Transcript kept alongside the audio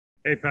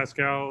Hey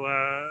Pascal,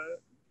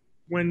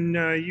 when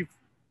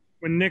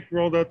when Nick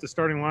rolled out the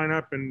starting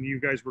lineup and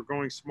you guys were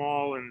going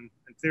small, and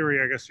in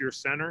theory, I guess you're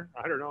center.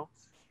 I don't know.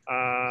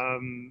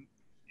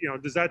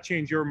 Does that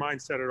change your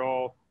mindset at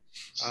all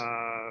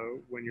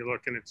when you're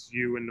looking? It's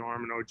you and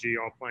Norm and OG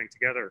all playing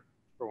together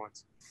for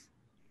once.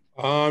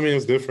 I mean,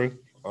 it's different.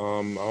 I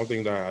don't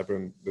think that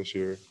happened this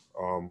year.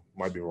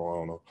 Might be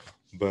wrong,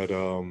 I don't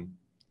know.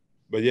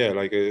 But yeah,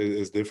 like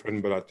it's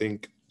different. But I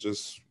think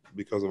just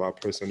because of our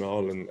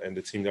personnel and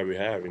the team that we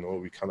have,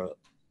 we kind of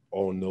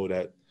all know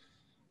that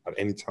at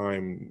any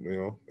time,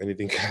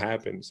 anything can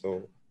happen.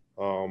 So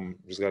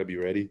just got to be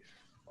ready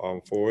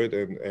for it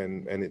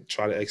and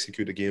try to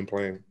execute the game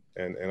plan.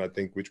 And I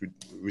think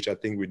which I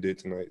think we did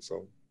tonight.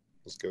 So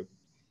it's good.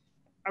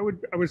 I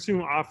would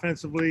assume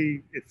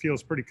offensively it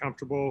feels pretty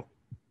comfortable,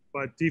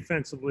 but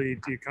defensively,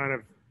 do you kind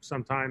of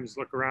sometimes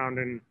look around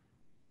and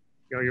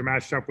you're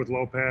matched up with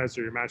Lopez,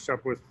 or you're matched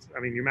up with, I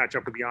mean, you match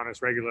up with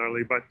Giannis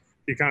regularly, but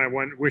you kind of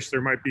wish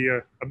there might be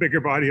a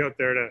bigger body out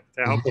there to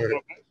help them a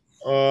little bit.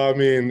 I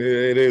mean,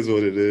 it is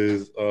what it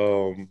is.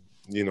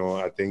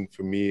 I think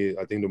for me,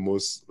 I think the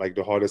most like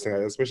the hardest thing,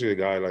 especially a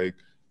guy like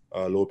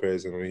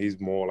Lopez, he's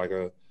more like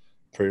a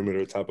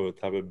perimeter type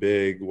of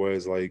big,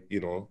 whereas like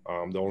the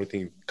only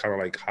thing you kind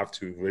of like have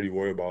to really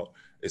worry about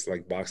is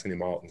like boxing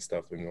him out and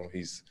stuff.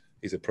 He's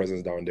a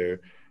presence down there.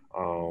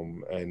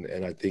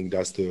 And I think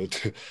that's the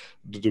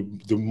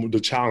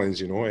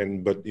challenge,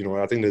 and but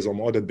I think there's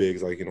some other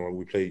bigs like when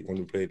we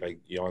played like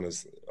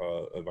Giannis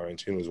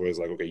Valanciunas, where it's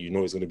like okay,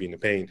 it's going to be in the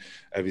paint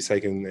every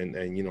second,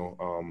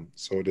 and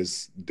so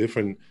there's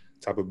different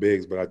type of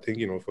bigs, but I think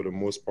for the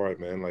most part,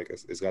 man, like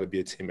it's got to be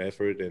a team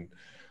effort, and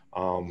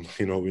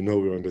we know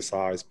we're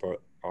undersized,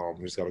 but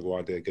we just got to go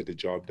out there and get the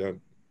job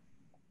done.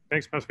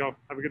 Thanks, Pascal.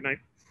 Have a good night.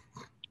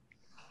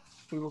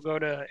 We will go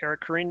to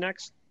Eric Corrine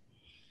next.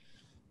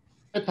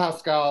 Hey,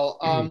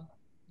 Pascal.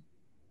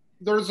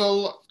 There's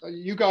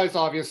you guys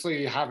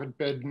obviously haven't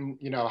been,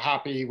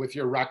 happy with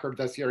your record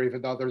this year,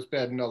 even though there's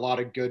been a lot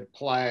of good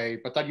play.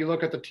 But then you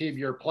look at the team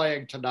you're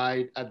playing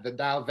tonight, and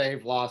now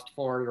they've lost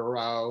 4 in a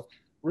row.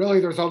 Really,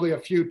 there's only a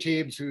few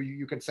teams who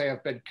you could say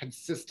have been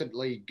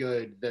consistently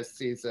good this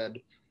season.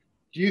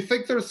 Do you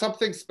think there's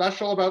something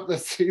special about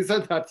this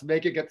season that's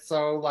making it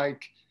so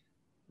like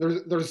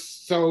there's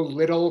so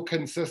little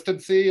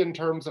consistency in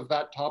terms of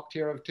that top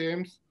tier of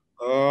teams?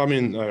 I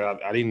mean,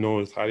 I didn't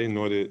know. I didn't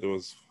know that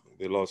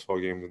they lost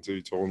 4 games until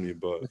you told me.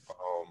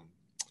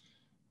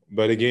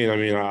 But again, I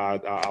mean,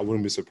 I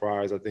wouldn't be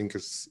surprised. I think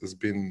it's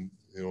been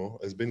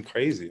it's been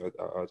crazy.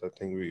 I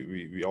think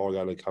we all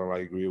got to kind of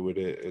like agree with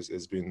it.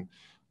 It's been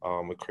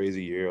a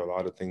crazy year. A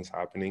lot of things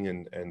happening,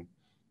 and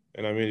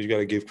I mean, you got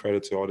to give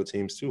credit to all the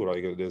teams too.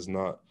 Like, there's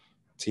not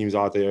teams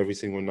out there every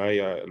single night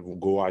will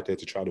go out there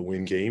to try to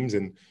win games,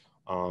 and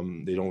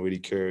they don't really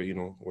care,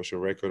 what's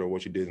your record or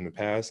what you did in the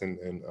past.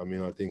 And I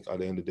mean, I think at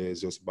the end of the day, it's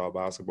just about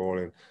basketball,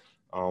 and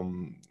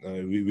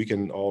we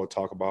can all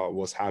talk about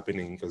what's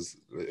happening because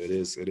it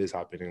is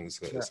happening.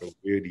 It's a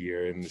weird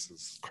year and this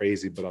is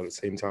crazy, but at the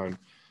same time,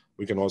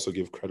 we can also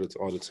give credit to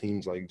all the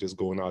teams like just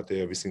going out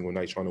there every single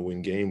night trying to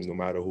win games, no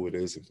matter who it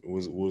is, who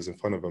was in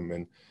front of them,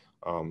 and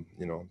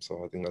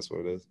so I think that's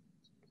what it is.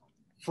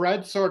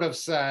 Fred sort of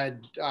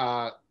said,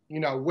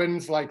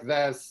 wins like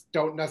this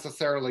don't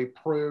necessarily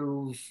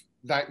prove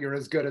that you're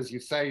as good as you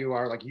say you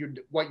are. Like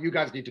what you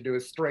guys need to do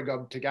is string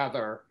them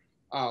together.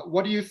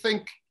 What do you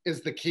think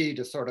is the key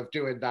to sort of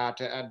doing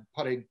that and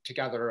putting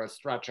together a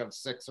stretch of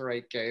 6 or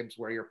 8 games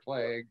where you're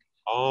playing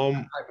that Um,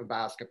 type of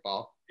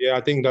basketball? yeah,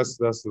 I think that's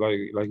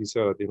like you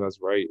said. I think that's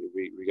right.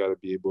 We got to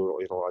be able.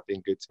 I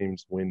think good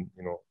teams win.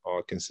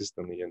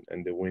 Consistently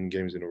and they win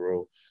games in a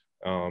row.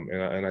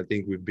 And I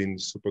think we've been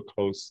super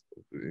close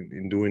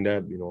in doing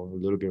that. A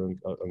little bit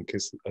on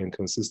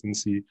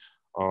inconsistency.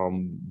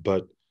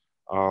 But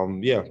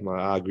yeah,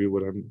 I agree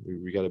with him.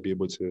 We got to be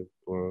able to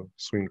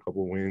swing a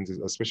couple wins,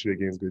 especially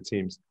against good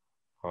teams.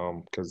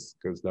 Because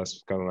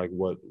that's kind of like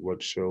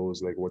what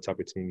shows like what type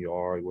of team you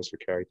are, what's your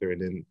character,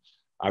 and then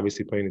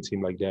obviously playing a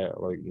team like that,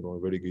 like a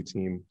really good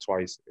team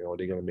twice,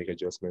 they're gonna make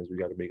adjustments. We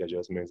got to make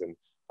adjustments, and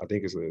I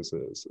think it's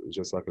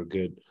just like a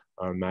good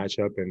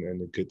matchup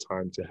and a good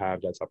time to have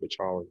that type of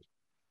challenge.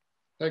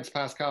 Thanks,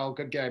 Pascal.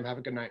 Good game. Have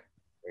a good night.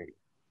 Thank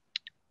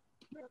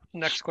you.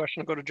 Next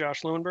question will go to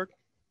Josh Lewenberg.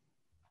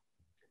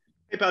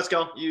 Hey,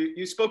 Pascal,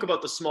 you spoke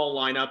about the small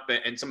lineup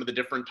and some of the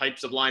different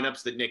types of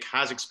lineups that Nick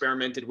has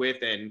experimented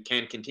with and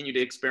can continue to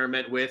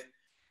experiment with.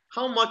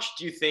 How much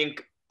do you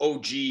think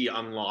OG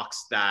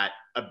unlocks that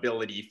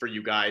ability for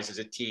you guys as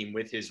a team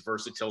with his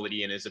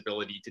versatility and his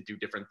ability to do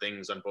different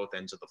things on both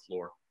ends of the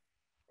floor?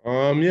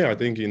 Yeah, I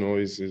think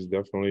is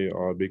definitely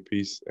a big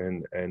piece,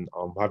 and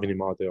having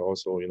him out there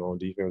also, on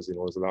defense,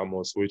 there's a lot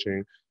more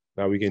switching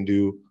that we can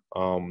do,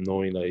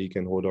 knowing that he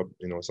can hold up,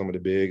 some of the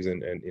bigs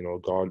and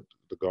guard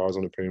the guards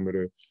on the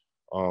perimeter.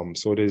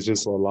 So there's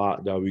just a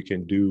lot that we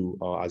can do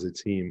as a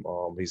team.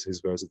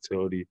 His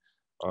versatility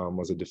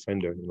as a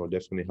defender,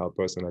 definitely help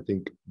us, and I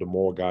think the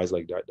more guys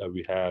like that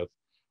we have,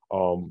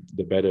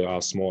 the better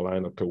our small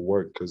lineup could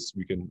work because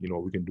we can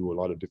do a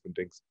lot of different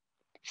things.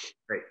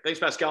 Great. Thanks,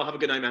 Pascal. Have a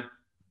good night, man.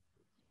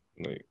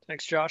 Ouais.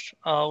 Thanks, Josh.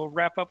 I'll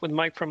wrap up with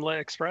Mike from Le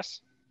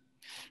Express.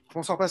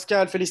 Bonsoir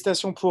Pascal,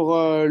 félicitations pour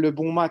le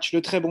bon match,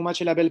 le très bon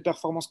match et la belle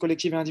performance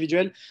collective et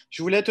individuelle.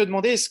 Je voulais te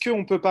demander, est-ce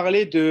qu'on peut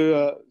parler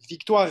de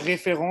victoire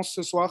référence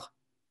ce soir?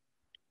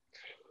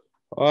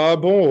 Ah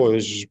bon,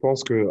 je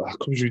pense que,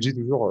 comme je dis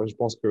toujours, je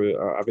pense que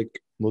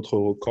avec notre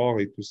record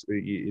et,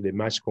 et les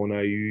matchs qu'on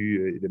a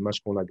eus, et les matchs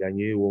qu'on a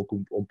gagnés ou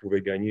on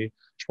pouvait gagner,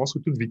 je pense que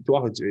toute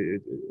victoire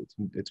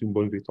est une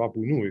bonne victoire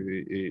pour nous.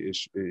 Et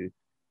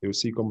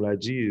aussi, comme l'a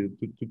dit,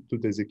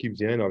 toutes les équipes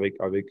viennent avec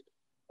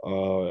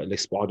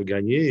l'espoir de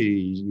gagner et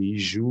ils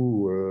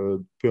jouent,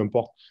 peu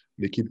importe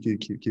l'équipe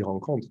qu'ils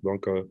rencontrent.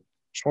 Donc,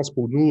 je pense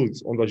pour nous,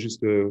 on doit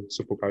juste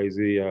se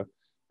focaliser.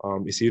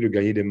 Essayer de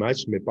gagner des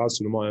matchs, mais pas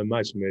seulement un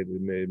match, mais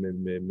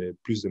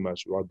plus de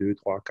matchs, genre 2,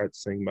 3, 4,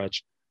 5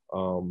 matchs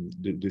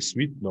de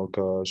suite. Donc,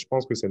 je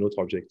pense que c'est notre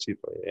objectif.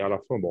 Et à la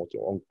fin, bon,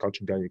 quand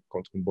tu gagnes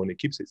contre une bonne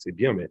équipe, c'est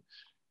bien, mais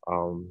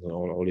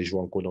on les joue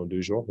encore dans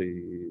 2 jours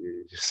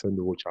et c'est un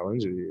nouveau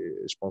challenge. Et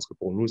je pense que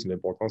pour nous, c'est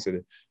l'important,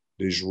 c'est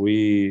de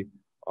jouer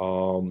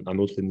à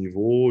notre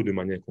niveau de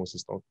manière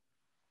consistante.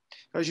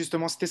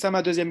 Justement, c'était ça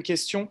ma deuxième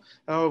question.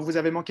 Vous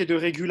avez manqué de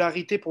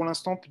régularité pour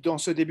l'instant dans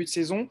ce début de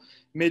saison,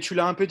 mais tu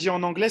l'as un peu dit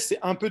en anglais, c'est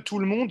un peu tout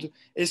le monde.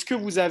 Est-ce que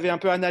vous avez un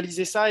peu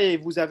analysé ça et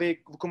vous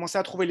commencé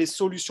à trouver les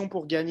solutions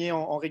pour gagner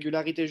en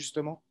régularité,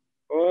 justement?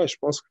 Ouais, je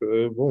pense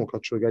que, bon, quand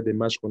tu regardes des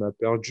matchs qu'on a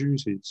perdus,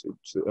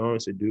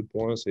 c'est 2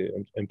 points, c'est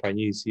un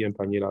panier ici, un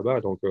panier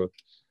là-bas. Donc,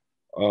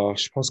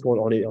 je pense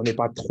on n'est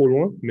pas trop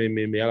loin,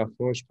 mais à la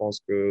fin, je pense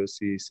que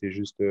c'est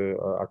juste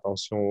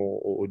attention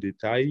aux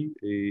détails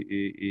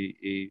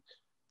et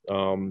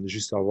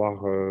juste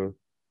avoir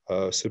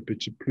ce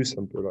petit plus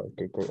un peu là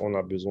qu'on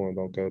a besoin.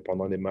 Donc,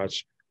 pendant les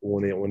matchs où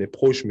on est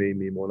proche, mais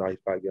on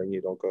n'arrive pas à gagner.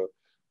 Donc,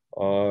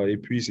 et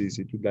puis,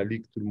 c'est toute la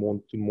ligue, tout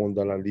le monde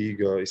dans la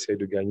ligue essaie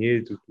de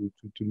gagner, tout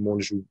le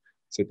monde joue.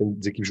 Certaines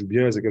équipes jouent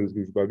bien, certaines équipes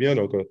ne jouent pas bien.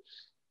 Donc,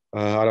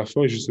 à la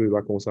fin, juste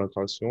la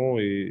concentration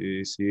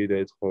et essayer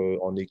d'être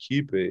en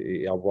équipe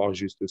et avoir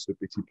juste ce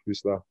petit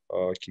plus-là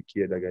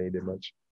qui aide à gagner des matchs.